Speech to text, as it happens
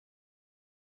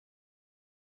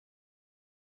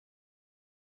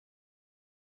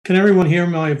Can everyone hear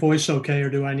my voice okay, or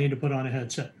do I need to put on a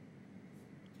headset?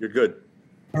 You're good.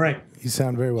 All right. You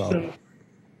sound very well.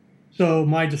 So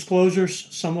my disclosures,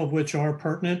 some of which are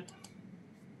pertinent.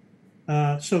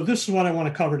 So this is what I want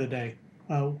to cover today.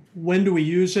 When do we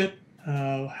use it?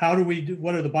 How do we do,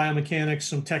 what are the biomechanics,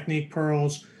 some technique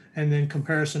pearls, and then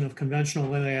comparison of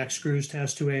conventional iliac screws to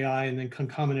S2AI, and then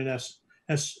concomitant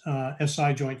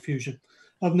SI joint fusion.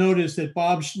 Of note is that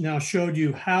Bob's now showed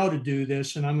you how to do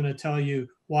this, and I'm going to tell you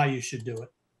why you should do it.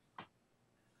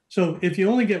 So if you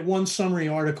only get one summary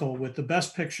article with the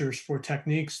best pictures for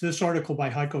techniques, this article by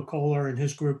Heiko Kohler and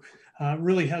his group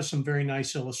really has some very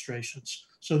nice illustrations.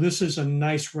 So this is a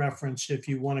nice reference if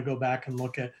you want to go back and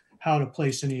look at how to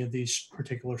place any of these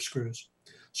particular screws.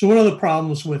 So what are the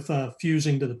problems with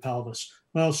fusing to the pelvis?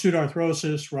 Well,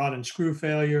 pseudoarthrosis, rod and screw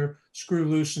failure, screw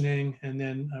loosening, and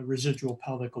then residual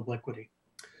pelvic obliquity.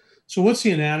 So what's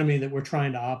the anatomy that we're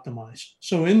trying to optimize?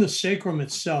 So in the sacrum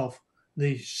itself,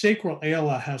 the sacral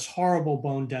ala has horrible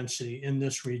bone density in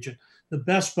this region. The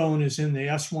best bone is in the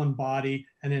S1 body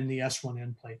and in the S1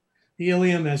 end plate. The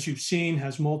ilium, as you've seen,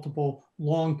 has multiple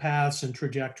long paths and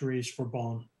trajectories for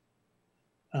bone.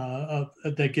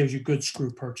 That gives you good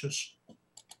screw purchase.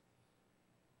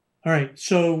 All right,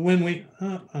 so when we,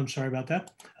 I'm sorry about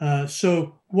that.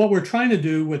 So what we're trying to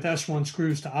do with S1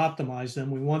 screws to optimize them,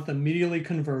 we want them medially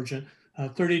convergent.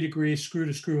 30-degree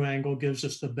screw-to-screw angle gives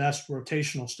us the best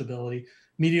rotational stability.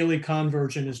 Medially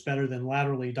convergent is better than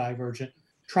laterally divergent.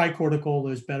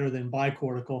 Tricortical is better than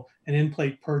bicortical, and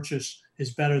end-plate purchase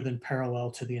is better than parallel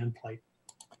to the end plate.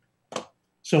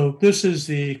 So this is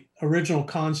the original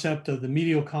concept of the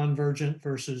medial convergent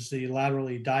versus the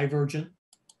laterally divergent.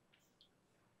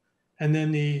 And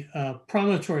then the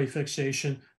promontory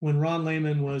fixation, when Ron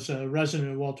Lehman was a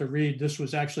resident at Walter Reed, this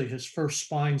was actually his first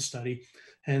spine study.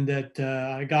 And that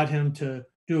I got him to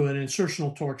do an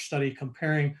insertional torque study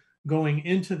comparing going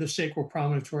into the sacral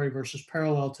promontory versus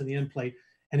parallel to the end plate.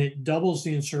 And it doubles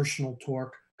the insertional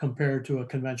torque compared to a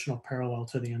conventional parallel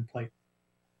to the end plate.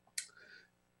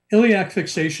 Iliac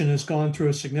fixation has gone through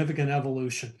a significant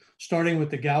evolution, starting with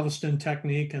the Galveston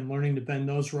technique, and learning to bend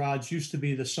those rods used to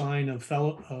be the sign of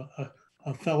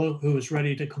a fellow who is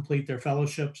ready to complete their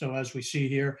fellowship. So as we see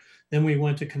here, then we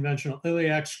went to conventional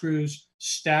iliac screws,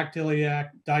 stacked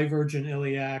iliac, divergent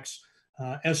iliacs,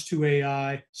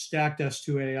 S2AI, stacked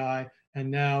S2AI, and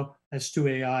now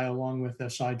S2AI along with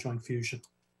SI joint fusion.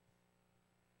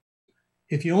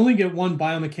 If you only get one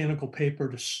biomechanical paper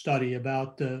to study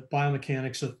about the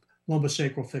biomechanics of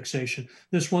lumbosacral fixation,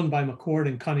 this one by McCord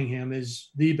and Cunningham is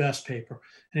the best paper.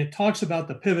 And it talks about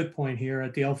the pivot point here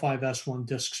at the L5-S1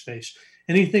 disc space.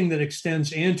 Anything that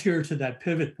extends anterior to that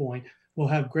pivot point will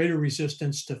have greater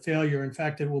resistance to failure. In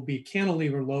fact, it will be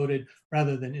cantilever loaded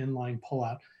rather than inline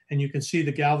pullout. And you can see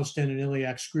the Galveston and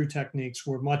iliac screw techniques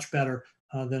were much better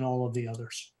than all of the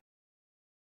others.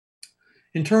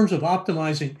 In terms of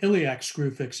optimizing iliac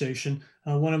screw fixation,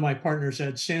 one of my partners,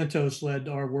 Ed Santos, led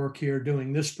our work here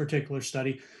doing this particular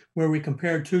study where we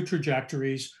compared two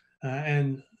trajectories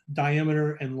and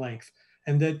diameter and length.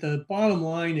 And that the bottom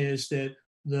line is that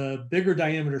the bigger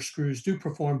diameter screws do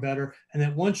perform better, and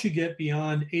that once you get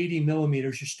beyond 80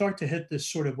 millimeters, you start to hit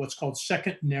this sort of what's called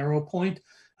second narrow point,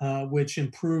 which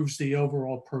improves the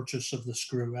overall purchase of the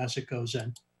screw as it goes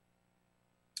in.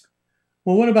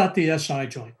 Well, what about the SI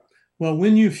joint? Well,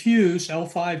 when you fuse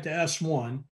L5 to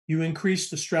S1, you increase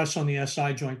the stress on the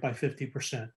SI joint by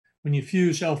 50%. When you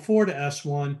fuse L4 to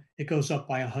S1, it goes up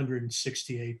by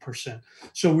 168%.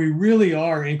 So we really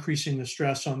are increasing the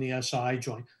stress on the SI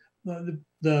joint.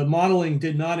 The modeling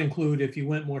did not include if you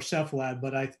went more cephalad,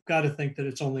 but I've got to think that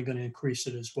it's only going to increase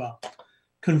it as well.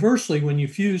 Conversely, when you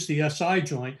fuse the SI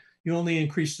joint, you only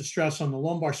increase the stress on the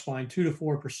lumbar spine 2 to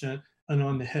 4% and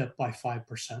on the hip by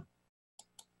 5%.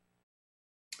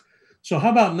 So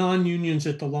how about non-unions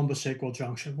at the lumbosacral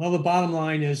junction? Well, the bottom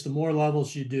line is the more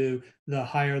levels you do, the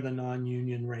higher the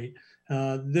non-union rate.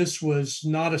 This was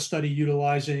not a study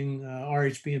utilizing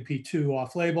RHBMP2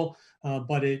 off-label,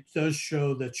 but it does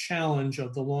show the challenge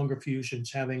of the longer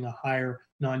fusions having a higher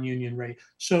non-union rate.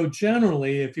 So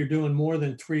generally, if you're doing more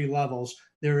than 3 levels,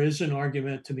 there is an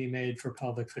argument to be made for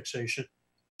pelvic fixation.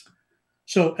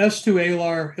 So S2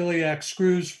 alar iliac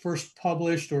screws first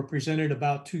published or presented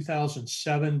about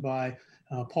 2007 by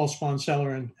Paul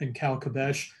Sponseller and Cal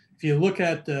Kabesh. If you look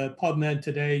at PubMed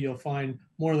today, you'll find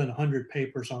more than 100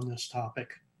 papers on this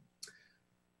topic.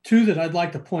 Two that I'd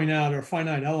like to point out are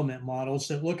finite element models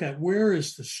that look at where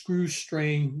is the screw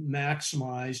strain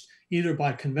maximized either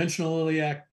by conventional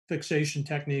iliac fixation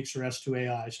techniques or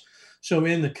S2AIs. So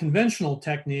in the conventional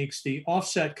techniques, the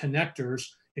offset connectors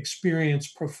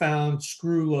experience profound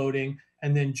screw loading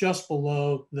and then just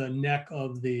below the neck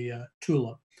of the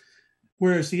tulip.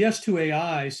 Whereas the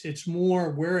S2AIs, it's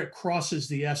more where it crosses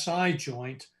the SI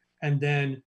joint and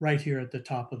then right here at the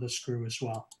top of the screw as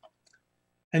well.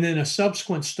 And then a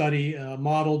subsequent study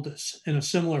modeled in a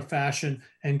similar fashion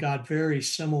and got very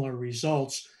similar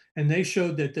results. And they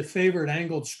showed that the favored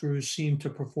angled screws seem to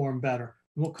perform better.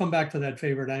 And we'll come back to that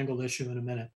favored angled issue in a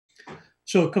minute.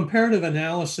 So a comparative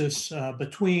analysis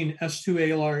between S2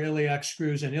 alar iliac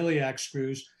screws and iliac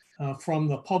screws from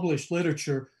the published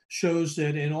literature shows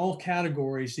that in all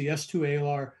categories, the S2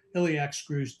 alar iliac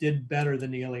screws did better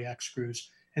than the iliac screws.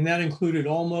 And that included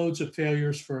all modes of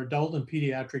failures for adult and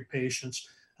pediatric patients,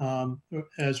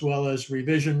 as well as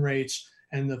revision rates.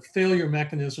 And the failure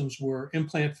mechanisms were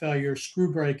implant failure,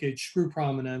 screw breakage, screw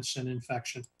prominence, and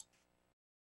infection.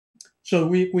 So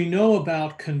we know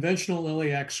about conventional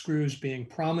iliac screws being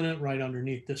prominent right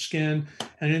underneath the skin.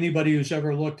 And anybody who's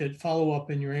ever looked at follow-up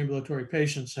in your ambulatory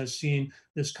patients has seen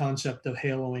this concept of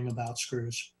haloing about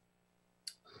screws.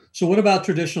 So what about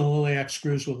traditional iliac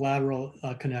screws with lateral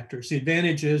connectors? The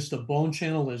advantage is the bone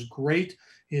channel is great.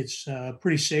 It's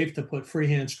pretty safe to put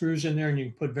freehand screws in there, and you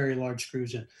can put very large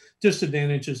screws in.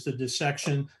 Disadvantage is the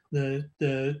dissection.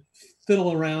 The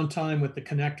fiddle around time with the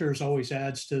connectors always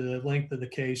adds to the length of the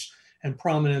case, and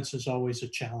prominence is always a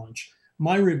challenge.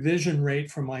 My revision rate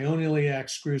for my own iliac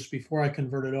screws before I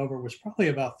converted over was probably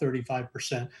about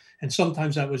 35%. And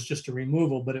sometimes that was just a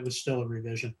removal, but it was still a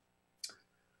revision.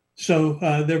 So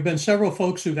there have been several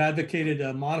folks who've advocated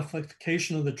a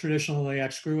modification of the traditional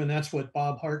iliac screw, and that's what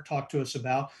Bob Hart talked to us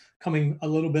about, coming a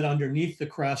little bit underneath the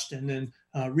crest and then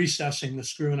recessing the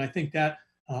screw. And I think that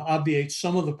obviates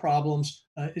some of the problems.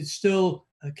 It still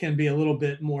can be a little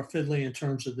bit more fiddly in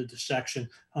terms of the dissection,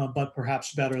 but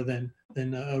perhaps better than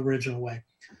the original way.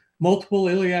 Multiple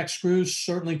iliac screws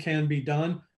certainly can be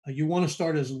done. You want to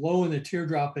start as low in the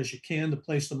teardrop as you can to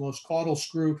place the most caudal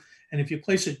screw. And if you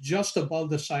place it just above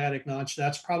the sciatic notch,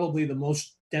 that's probably the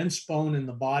most dense bone in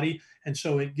the body. And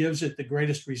so it gives it the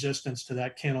greatest resistance to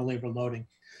that cantilever loading.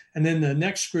 And then the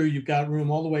next screw, you've got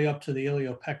room all the way up to the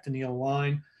iliopectineal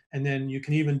line. And then you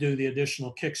can even do the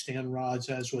additional kickstand rods,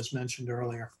 as was mentioned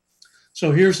earlier.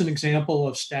 So here's an example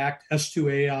of stacked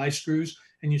S2AI screws.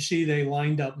 And you see they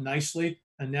lined up nicely.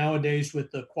 And nowadays with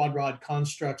the quad rod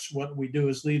constructs, what we do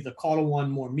is leave the caudal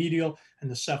one more medial and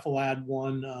the cephalad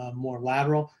one more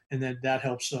lateral. And then that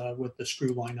helps with the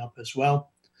screw lineup as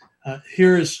well.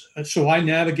 So I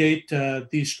navigate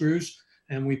these screws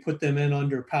and we put them in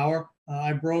under power.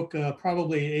 I broke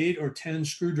probably 8 or 10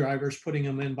 screwdrivers putting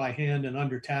them in by hand and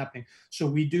under tapping. So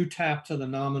we do tap to the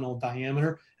nominal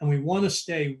diameter, and we want to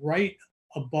stay right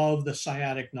above the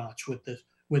sciatic notch with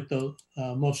the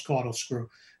most caudal screw.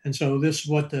 And so this is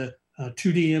what the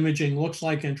 2D imaging looks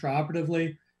like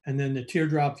intraoperatively, and then the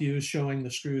teardrop view is showing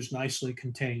the screws nicely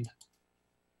contained.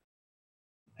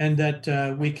 And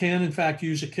that we can, in fact,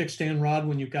 use a kickstand rod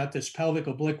when you've got this pelvic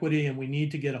obliquity and we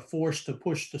need to get a force to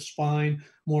push the spine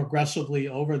more aggressively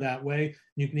over that way.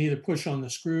 You can either push on the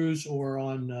screws or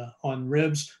on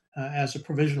ribs as a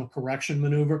provisional correction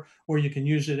maneuver, or you can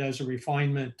use it as a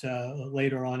refinement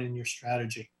later on in your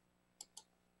strategy.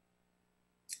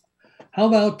 How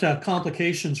about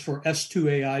complications for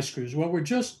S2AI screws? Well, we're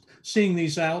just seeing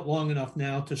these out long enough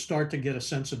now to start to get a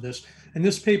sense of this. And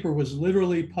this paper was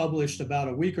literally published about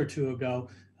a week or two ago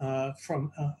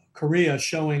from Korea,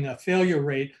 showing a failure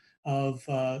rate of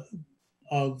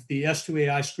the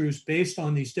S2AI screws based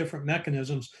on these different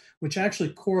mechanisms, which actually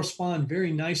correspond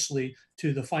very nicely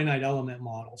to the finite element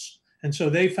models. And so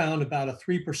they found about a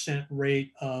 3%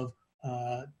 rate of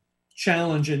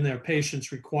challenge in their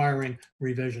patients requiring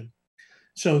revision.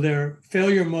 So their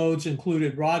failure modes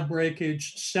included rod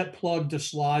breakage, set plug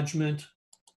dislodgement,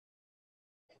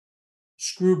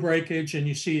 screw breakage, and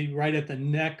you see right at the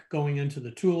neck going into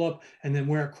the tulip, and then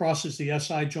where it crosses the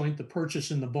SI joint, the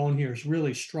purchase in the bone here is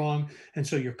really strong, and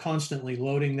so you're constantly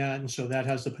loading that, and so that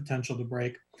has the potential to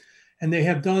break. And they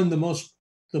have done the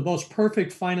most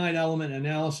perfect finite element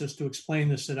analysis to explain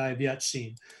this that I have yet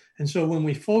seen. And so when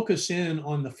we focus in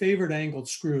on the favored angled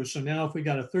screw, so now if we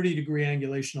got a 30-degree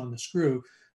angulation on the screw,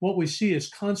 what we see is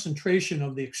concentration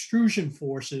of the extrusion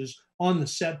forces on the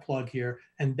set plug here,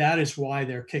 and that is why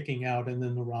they're kicking out and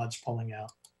then the rod's pulling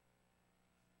out.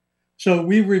 So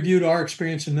we reviewed our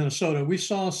experience in Minnesota. We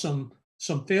saw some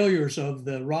failures of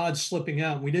the rods slipping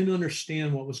out. We didn't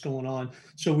understand what was going on.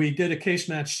 So we did a case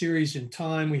match series in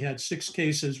time. We had 6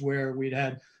 cases where we'd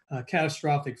had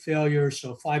catastrophic failures,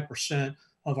 so 5%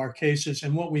 of our cases.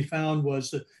 And what we found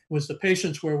was the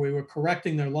patients where we were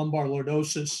correcting their lumbar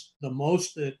lordosis the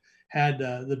most, that had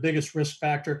the biggest risk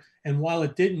factor. And while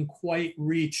it didn't quite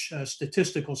reach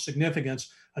statistical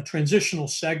significance, a transitional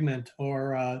segment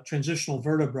or transitional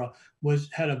vertebra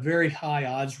had a very high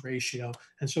odds ratio.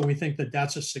 And so we think that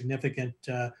that's a significant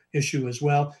issue as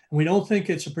well. And we don't think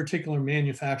it's a particular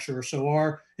manufacturer. So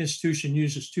our institution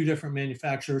uses two different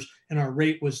manufacturers, and our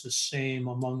rate was the same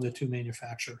among the two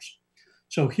manufacturers.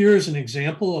 So here's an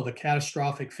example of a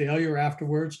catastrophic failure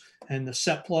afterwards, and the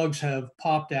set plugs have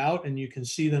popped out, and you can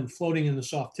see them floating in the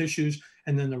soft tissues,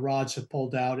 and then the rods have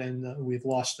pulled out, and we've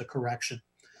lost the correction.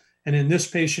 And in this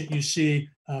patient, you see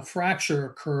a fracture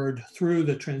occurred through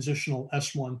the transitional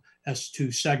S1,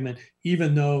 S2 segment,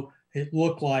 even though it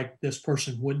looked like this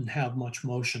person wouldn't have much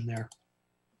motion there.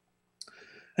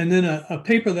 And then a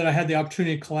paper that I had the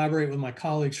opportunity to collaborate with my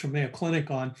colleagues from Mayo Clinic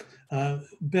on,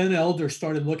 Ben Elder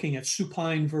started looking at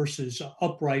supine versus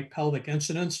upright pelvic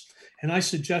incidence. And I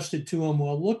suggested to him,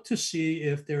 well, look to see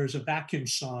if there's a vacuum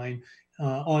sign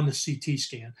on the CT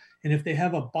scan. And if they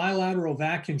have a bilateral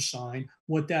vacuum sign,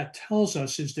 what that tells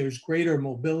us is there's greater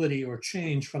mobility or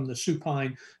change from the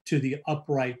supine to the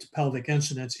upright pelvic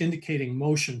incidence, indicating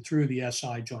motion through the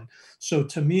SI joint. So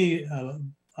to me,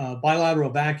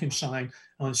 bilateral vacuum sign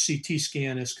on CT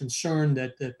scan is concerned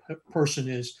that the person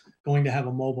is going to have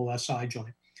a mobile SI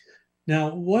joint. Now,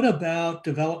 what about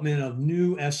development of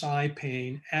new SI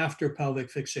pain after pelvic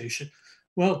fixation?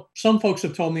 Well, some folks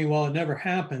have told me, well, it never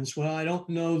happens. Well, I don't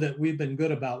know that we've been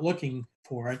good about looking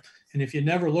for it. And if you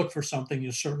never look for something,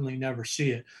 you'll certainly never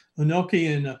see it. Unoki,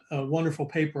 in a wonderful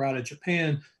paper out of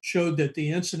Japan, showed that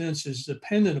the incidence is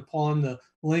dependent upon the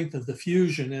length of the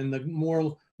fusion, and the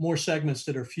more segments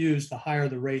that are fused, the higher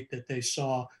the rate that they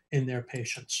saw in their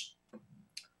patients.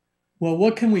 Well,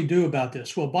 what can we do about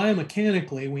this? Well,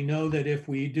 biomechanically, we know that if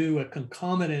we do a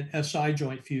concomitant SI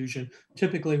joint fusion,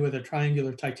 typically with a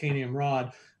triangular titanium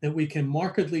rod, that we can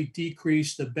markedly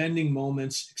decrease the bending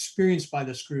moments experienced by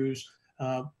the screws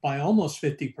by almost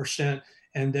 50%.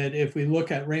 And that if we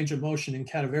look at range of motion in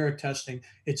cadaveric testing,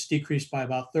 it's decreased by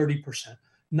about 30%.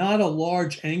 Not a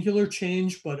large angular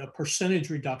change, but a percentage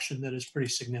reduction that is pretty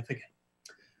significant.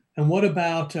 And what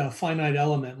about finite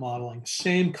element modeling?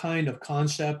 Same kind of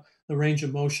concept. The range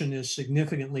of motion is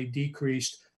significantly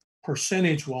decreased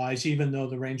percentage-wise, even though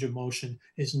the range of motion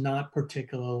is not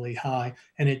particularly high.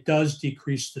 And it does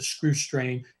decrease the screw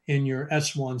strain in your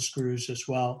S1 screws as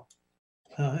well.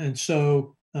 And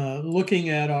so looking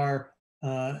at our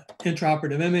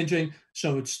intraoperative imaging,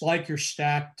 so it's like your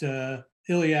stacked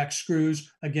iliac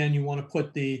screws. Again, you want to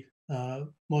put the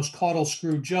most caudal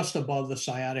screw just above the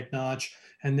sciatic notch,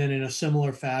 and then in a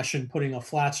similar fashion, putting a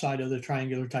flat side of the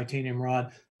triangular titanium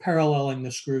rod paralleling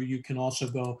the screw. You can also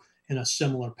go in a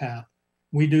similar path.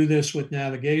 We do this with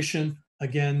navigation.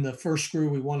 Again, the first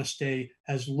screw, we want to stay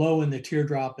as low in the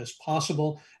teardrop as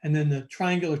possible. And then the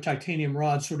triangular titanium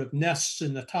rod sort of nests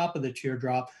in the top of the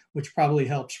teardrop, which probably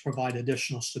helps provide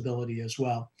additional stability as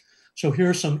well. So here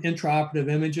are some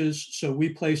intraoperative images. So we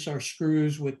place our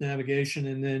screws with navigation,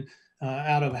 and then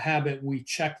out of habit, we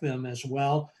check them as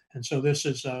well. And so this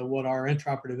is what our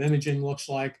intraoperative imaging looks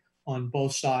like on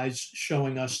both sides,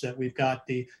 showing us that we've got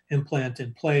the implant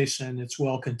in place and it's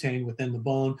well contained within the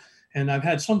bone. And I've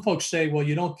had some folks say, well,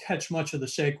 you don't catch much of the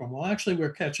sacrum. Well, actually,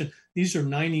 we're catching, these are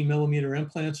 90 millimeter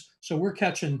implants. So we're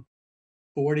catching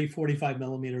 40, 45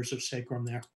 millimeters of sacrum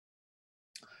there.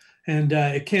 And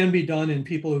it can be done in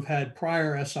people who've had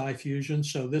prior SI fusion.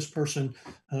 So this person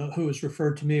who was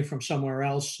referred to me from somewhere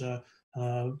else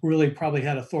really probably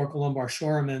had a thoracolumbar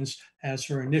Schoenemann's as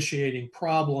her initiating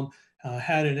problem,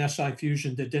 had an SI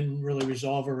fusion that didn't really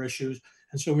resolve her issues.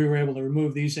 And so we were able to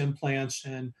remove these implants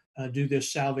and do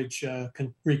this salvage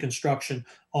reconstruction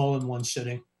all in one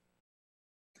sitting.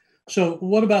 So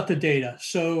what about the data?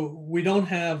 So we don't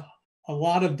have a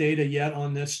lot of data yet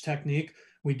on this technique.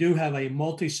 We do have a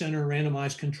multi-center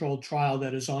randomized controlled trial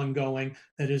that is ongoing,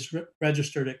 that is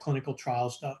registered at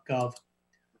clinicaltrials.gov.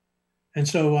 And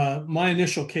so my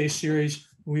initial case series,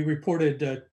 we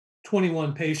reported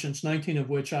 21 patients, 19 of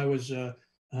which I was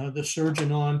the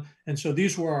surgeon on. And so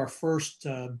these were our first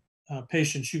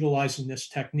patients utilizing this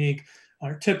technique.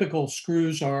 Our typical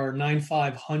screws are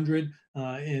 9500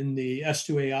 in the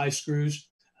S2AI screws.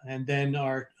 And then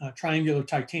our triangular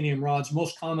titanium rods,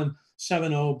 most common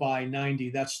 70 by 90.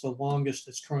 That's the longest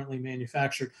that's currently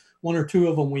manufactured. One or two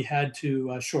of them we had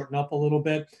to shorten up a little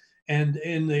bit. And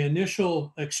in the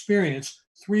initial experience,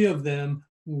 3 of them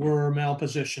were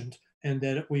malpositioned, and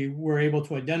that we were able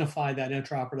to identify that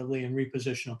intraoperatively and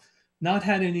reposition them. Not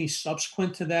had any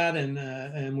subsequent to that, and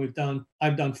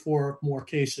I've done 4 more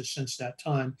cases since that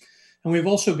time. And we've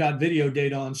also got video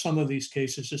data on some of these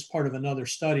cases as part of another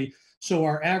study. So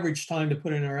our average time to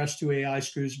put in our S2AI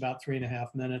screws about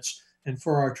 3.5 minutes. And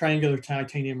for our triangular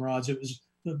titanium rods, it was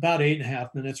about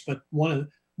 8.5 minutes. But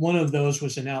one of those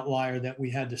was an outlier that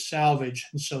we had to salvage.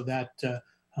 And so that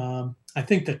I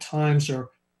think the times are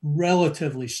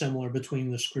relatively similar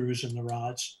between the screws and the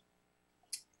rods.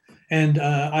 And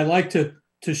I like to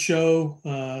show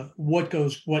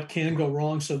what can go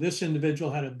wrong. So this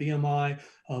individual had a BMI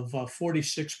of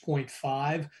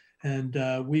 46.5,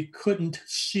 and we couldn't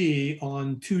see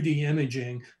on 2D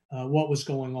imaging what was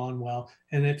going on well.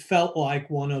 And it felt like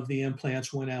one of the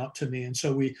implants went out to me. And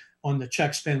so on the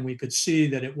check spin, we could see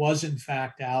that it was in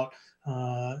fact out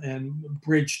and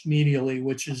bridged medially,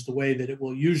 which is the way that it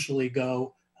will usually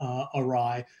go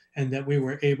awry, and that we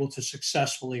were able to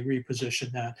successfully reposition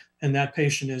that. And that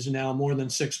patient is now more than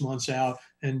 6 months out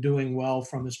and doing well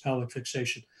from his pelvic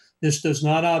fixation. This does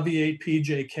not obviate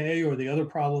PJK or the other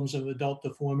problems of adult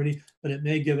deformity, but it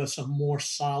may give us a more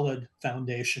solid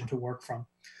foundation to work from.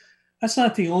 That's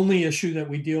not the only issue that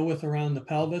we deal with around the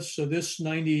pelvis. So this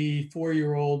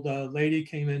 94-year-old lady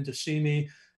came in to see me,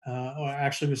 or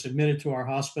actually was admitted to our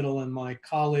hospital, and my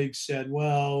colleague said,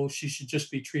 well, she should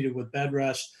just be treated with bed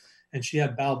rest, and she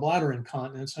had bowel bladder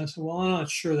incontinence. I said, well, I'm not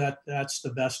sure that that's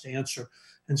the best answer.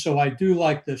 And so I do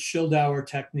like the Schildauer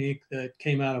technique that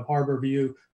came out of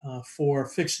Harborview for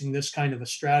fixing this kind of a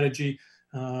strategy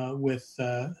with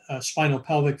spinal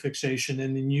pelvic fixation,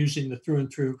 and then using the through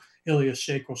and through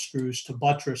iliosacral screws to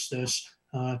buttress this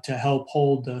to help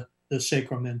hold the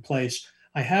sacrum in place.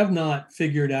 I have not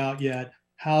figured out yet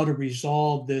how to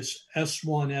resolve this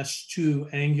S1, S2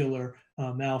 angular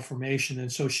malformation.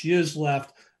 And so she is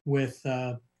left with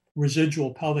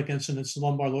residual pelvic incidence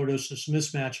lumbar lordosis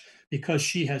mismatch because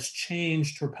she has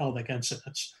changed her pelvic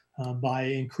incidence by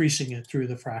increasing it through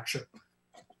the fracture.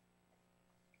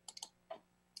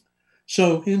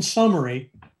 So in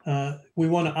summary, we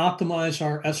want to optimize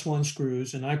our S1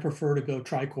 screws, and I prefer to go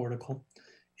tricortical.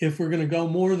 If we're going to go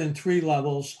more than 3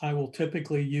 levels, I will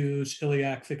typically use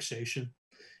iliac fixation.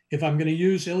 If I'm going to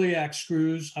use iliac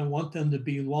screws, I want them to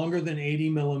be longer than 80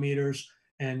 millimeters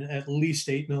and at least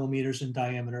 8 millimeters in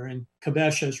diameter. And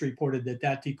Kabesh has reported that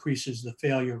that decreases the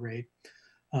failure rate.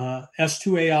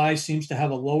 S2AI seems to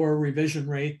have a lower revision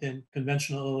rate than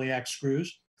conventional iliac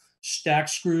screws. Stack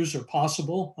screws are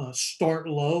possible. Start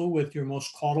low with your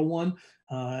most caudal one,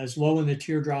 as low in the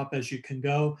teardrop as you can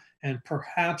go. And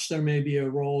perhaps there may be a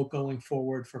role going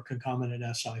forward for concomitant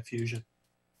SI fusion.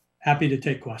 Happy to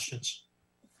take questions.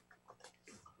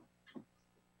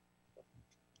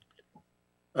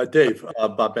 Dave,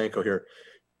 Bob Banco here.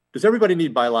 Does everybody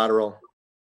need bilateral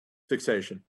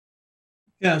fixation?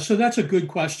 Yeah, so that's a good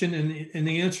question. And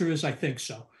the answer is I think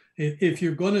so. If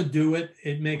you're going to do it,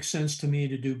 it makes sense to me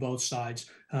to do both sides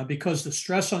because the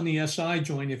stress on the SI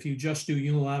joint, if you just do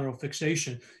unilateral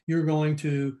fixation, you're going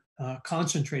to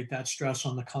concentrate that stress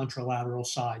on the contralateral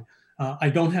side. I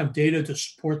don't have data to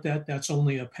support that. That's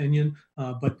only opinion,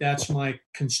 but that's my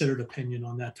considered opinion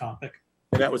on that topic.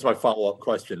 And that was my follow-up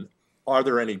question. Are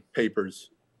there any papers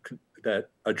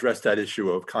that address that issue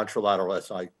of contralateral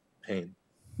SI pain?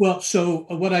 Well, so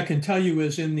what I can tell you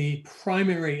is in the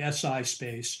primary SI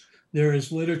space, there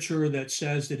is literature that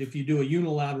says that if you do a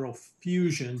unilateral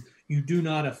fusion, you do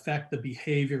not affect the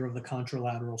behavior of the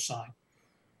contralateral side.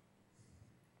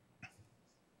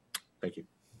 Thank you.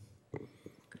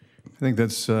 I think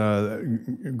that's a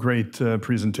great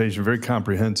presentation, very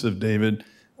comprehensive, David.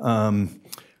 One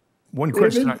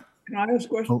question. David, can I ask a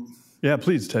question? Oh, yeah,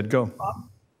 please, Ted, go.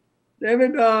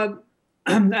 David, at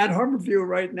Harborview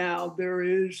right now, there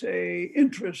is a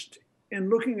interest in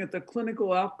looking at the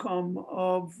clinical outcome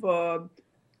of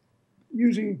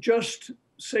using just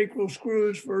sacral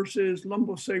screws versus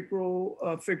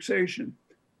lumbosacral fixation.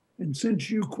 And since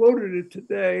you quoted it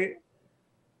today,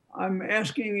 I'm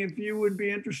asking if you would be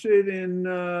interested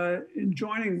in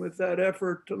joining with that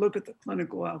effort to look at the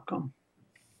clinical outcome.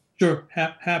 Sure,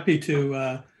 happy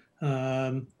to.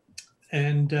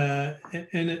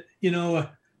 You know,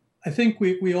 I think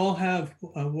we all have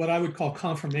what I would call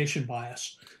confirmation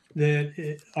bias,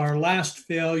 that our last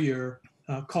failure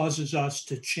causes us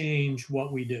to change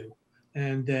what we do.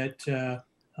 And that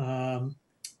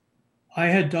I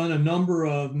had done a number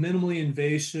of minimally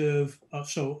invasive,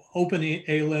 so open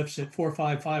A-lifts at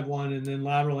 4.551 and then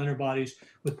lateral interbodies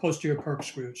with posterior perc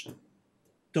screws.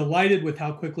 Delighted with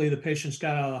how quickly the patients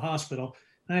got out of the hospital.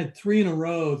 And I had 3 in a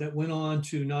row that went on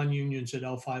to non-unions at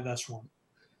L5S1.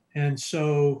 And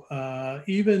so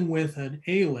even with an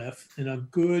A-lift and a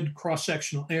good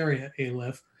cross-sectional area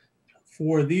A-lift,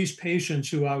 for these patients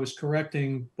who I was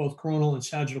correcting both coronal and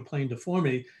sagittal plane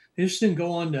deformity, they just didn't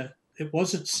go on to, it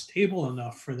wasn't stable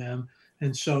enough for them.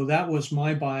 And so that was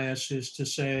my bias, is to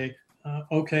say,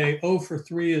 okay, 0 for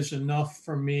 3 is enough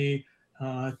for me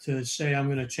to say I'm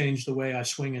going to change the way I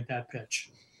swing at that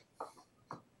pitch.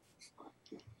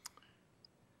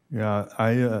 Yeah,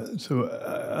 I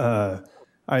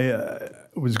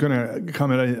was going to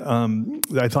comment.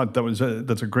 I thought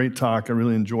that's a great talk. I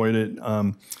really enjoyed it.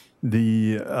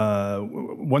 The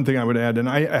one thing I would add, and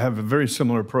I have a very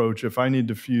similar approach. If I need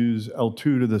to fuse L2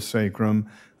 to the sacrum,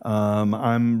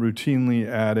 I'm routinely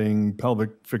adding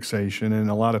pelvic fixation, and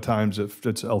a lot of times if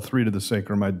it's L3 to the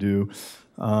sacrum, I do.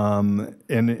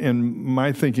 And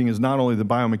my thinking is not only the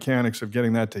biomechanics of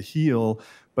getting that to heal,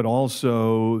 but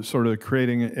also sort of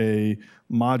creating a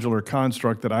modular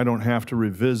construct that I don't have to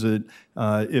revisit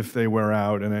if they wear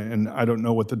out. And I don't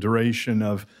know what the duration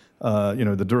of,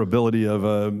 the durability of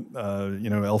a,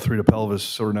 L3 to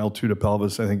pelvis or an L2 to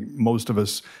pelvis. I think most of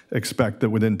us expect that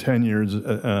within 10 years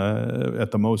at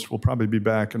the most, we'll probably be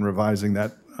back and revising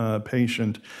that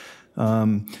patient.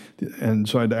 And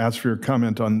so I'd ask for your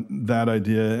comment on that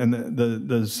idea. And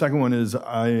the second one is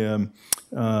I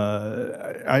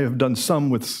have done some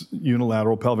with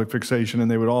unilateral pelvic fixation, and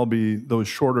they would all be those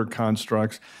shorter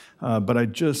constructs. But I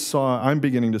just saw, I'm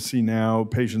beginning to see now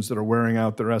patients that are wearing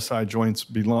out their SI joints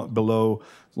below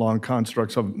long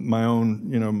constructs of my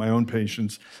own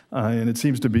patients. And it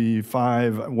seems to be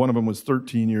 5, one of them was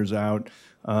 13 years out.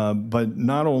 But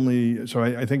not only, so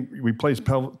I think we place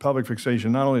pelvic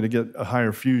fixation not only to get a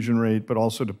higher fusion rate, but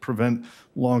also to prevent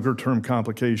longer term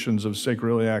complications of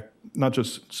sacroiliac, not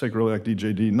just sacroiliac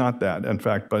DJD, not that, in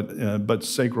fact, but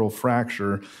sacral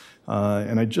fracture.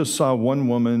 And I just saw one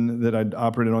woman that I'd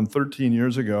operated on 13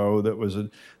 years ago that was a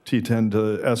T10 to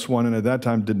S1, and at that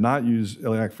time did not use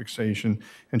iliac fixation.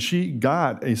 And she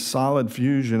got a solid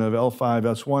fusion of L5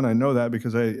 S1. I know that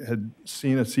because I had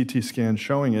seen a CT scan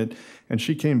showing it. And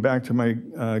she came back to my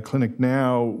clinic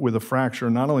now with a fracture,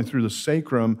 not only through the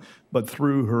sacrum, but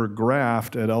through her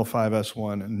graft at L5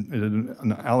 S1. And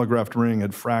an allograft ring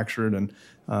had fractured, and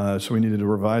so we needed to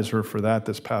revise her for that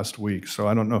this past week. So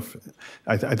I don't know if,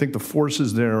 I think the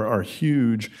forces there are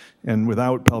huge, and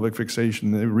without pelvic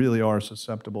fixation, they really are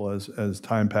susceptible as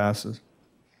time passes.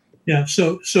 Yeah,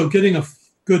 so getting a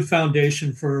good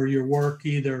foundation for your work,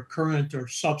 either current or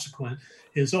subsequent,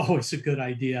 is always a good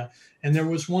idea. And there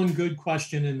was one good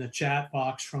question in the chat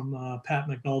box from Pat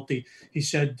McNulty. He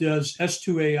said, does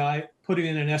S2AI, putting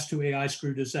in an S2AI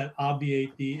screw, does that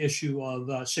obviate the issue of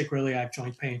sacroiliac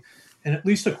joint pain? And at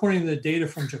least according to the data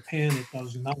from Japan, it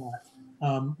does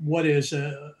not. What is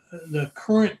the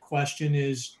current question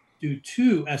is, do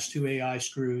 2 S2AI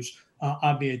screws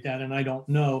obviate that? And I don't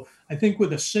know. I think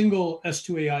with a single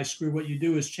S2AI screw, what you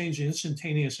do is change the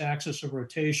instantaneous axis of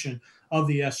rotation of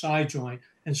the SI joint.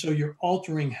 And so you're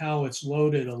altering how it's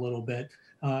loaded a little bit.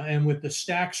 And with the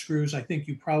stack screws, I think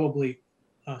you probably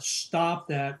stop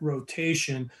that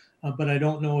rotation, but I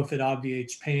don't know if it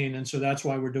obviates pain. And so that's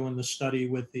why we're doing the study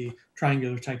with the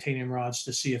triangular titanium rods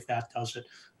to see if that does it.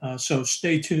 So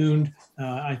stay tuned.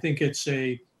 I think it's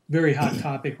a very hot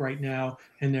topic right now,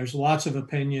 and there's lots of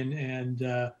opinion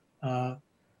and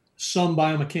some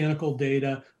biomechanical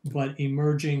data, but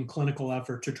emerging clinical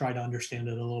effort to try to understand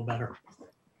it a little better.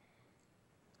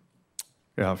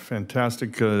 Yeah,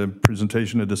 fantastic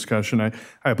presentation and discussion. I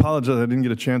apologize I didn't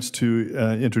get a chance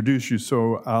to introduce you,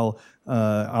 so I'll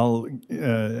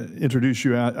introduce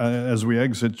you as we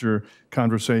exit your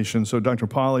conversation. So Dr.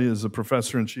 Pauly is the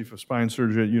professor and chief of spine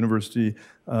surgery at University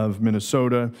of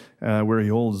Minnesota, where he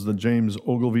holds the James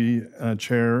Ogilvie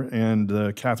Chair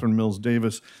and Catherine Mills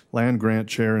Davis Land Grant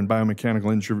Chair in Biomechanical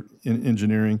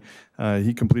Engineering.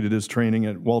 He completed his training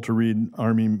at Walter Reed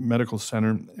Army Medical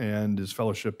Center and his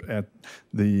fellowship at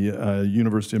the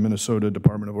University of Minnesota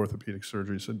Department of Orthopedic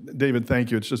Surgery. So David,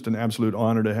 thank you. It's just an absolute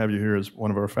honor to have you here as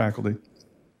one of our faculty.